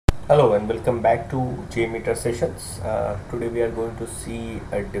Hello and welcome back to JMeter sessions. Today we are going to see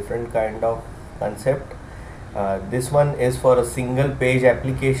a different kind of concept. This one is for a single page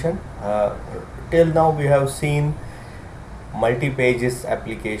application. Till now we have seen multi-pages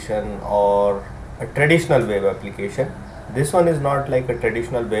application or a traditional web application. This one is not like a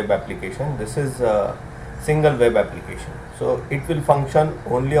traditional web application. This is a single web application. So it will function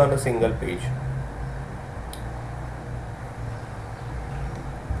only on a single page.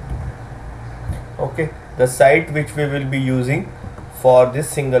 Okay, the site which we will be using for this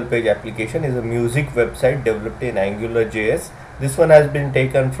single page application is a music website developed in AngularJS. This one has been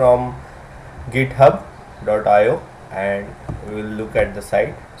taken from github.io and we will look at the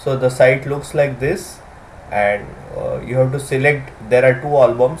site. So the site looks like this, and you have to select, there are two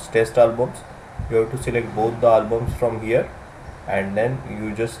albums, test albums. You have to select both the albums from here and then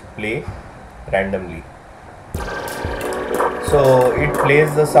you just play randomly. So it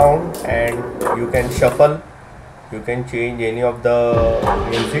plays the sound and you can shuffle, you can change any of the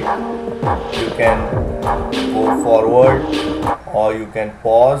music, you can go forward or you can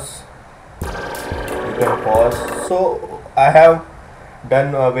pause, So I have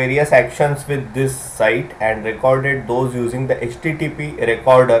done various actions with this site and recorded those using the HTTP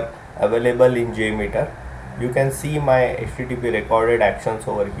recorder available in JMeter. You can see my HTTP recorded actions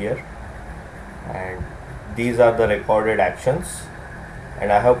over here, and these are the recorded actions, and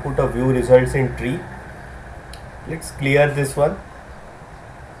I have put a view results in tree. Let's clear this one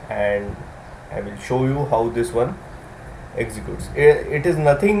and I will show you how this one executes. It is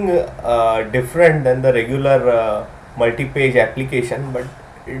nothing different than the regular multi-page application, but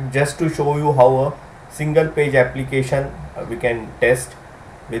just to show you how a single page application we can test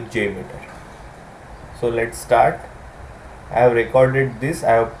with JMeter. So let's start. I have recorded this,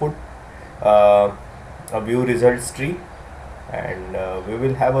 I have put a view results tree, and we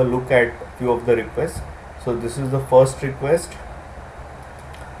will have a look at few of the requests. So this is the first request.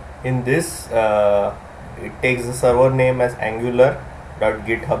 In this it takes the server name as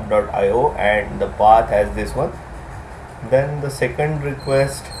angular.github.io and the path as this one. Then the second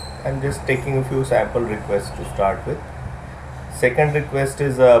request, I'm just taking a few sample requests to start with. Second request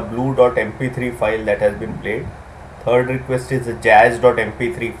is a blue.mp3 file that has been played. Third request is a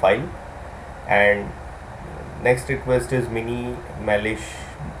jazz.mp3 file, and next request is mini malish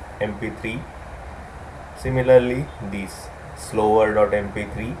mp3. Similarly, these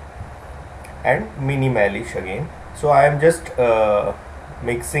slower.mp3 and mini malish again. So I am just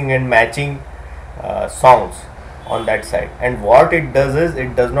mixing and matching songs on that side, and what it does is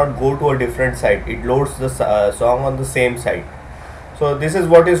it does not go to a different site, it loads the song on the same site. So this is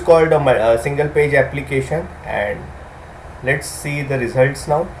what is called a single page application, and let's see the results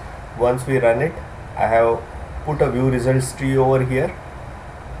now. Once we run it, I have put a view results tree over here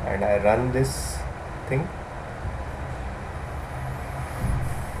and I run this thing.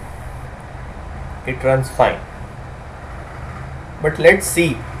 It runs fine, but let's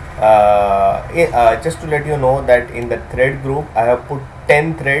see, just to let you know that in the thread group I have put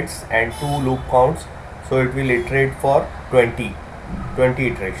 10 threads and 2 loop counts, so it will iterate for 20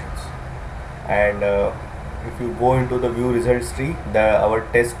 iterations. And if you go into the view results tree, our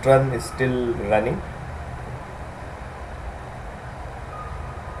test run is still running.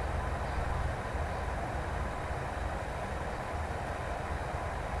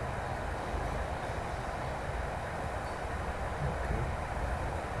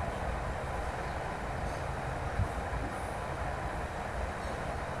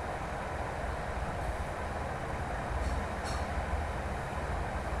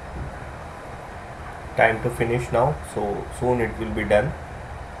 Time to finish now, so soon it will be done.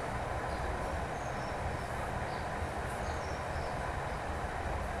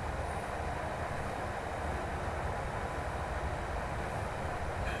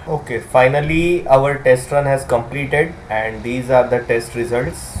 Okay, finally our test run has completed and these are the test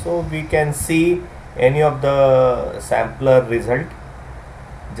results. So we can see any of the sampler result.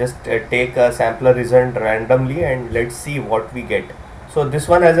 Just take a sampler result randomly and let's see what we get. So this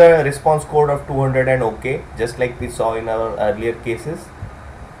one has a response code of 200 and OK, just like we saw in our earlier cases.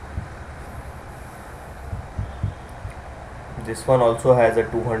 This one also has a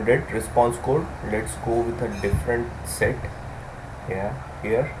 200 response code. Let's go with a different set. Yeah,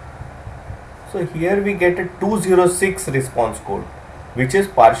 here. So here we get a 206 response code, which is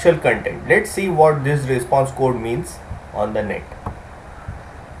partial content. Let's see what this response code means on the net.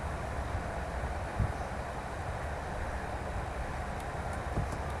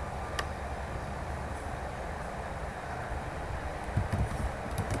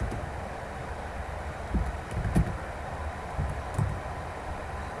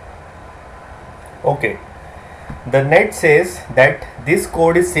 Okay, the net says that this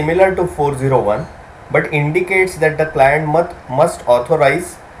code is similar to 401 but indicates that the client must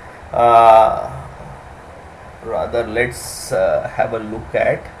authorize, uh, rather let's have a look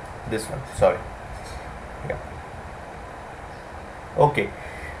at this one, sorry. Yeah. Okay,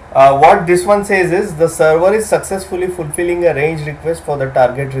 what this one says is the server is successfully fulfilling a range request for the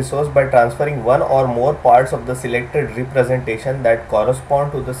target resource by transferring one or more parts of the selected representation that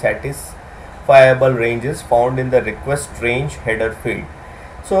correspond to the satisfiable ranges found in the request range header field.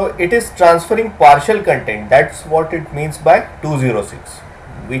 So it is transferring partial content. That's what it means by 206,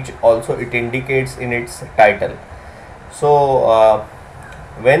 which also it indicates in its title. So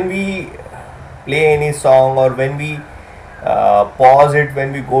when we play any song, or when we pause it,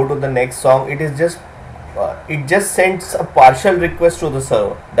 when we go to the next song, it just sends a partial request to the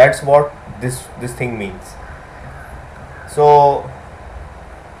server. That's what this thing means. So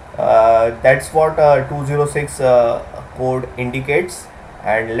that's what 206 code indicates,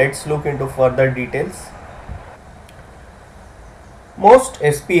 and let's look into further details. Most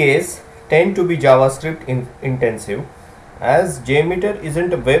SPAs tend to be JavaScript intensive. As JMeter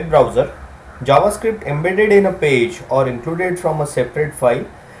isn't a web browser, JavaScript embedded in a page or included from a separate file,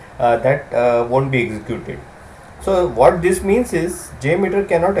 that won't be executed. So what this means is JMeter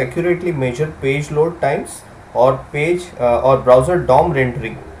cannot accurately measure page load times or page or browser DOM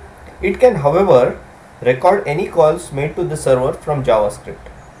rendering. It can, however, record any calls made to the server from JavaScript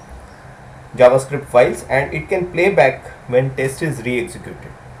files, and it can play back when test is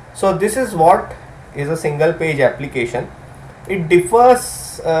re-executed. So this is what is a single page application. It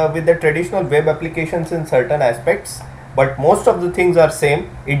differs with the traditional web applications in certain aspects, but most of the things are same.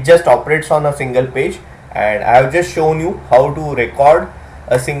 It just operates on a single page, and I have just shown you how to record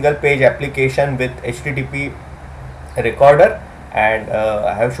a single page application with HTTP recorder, and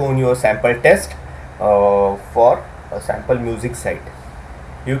I have shown you a sample test for a sample music site.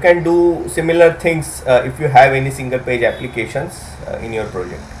 You can do similar things if you have any single page applications in your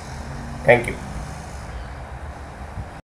project. Thank you.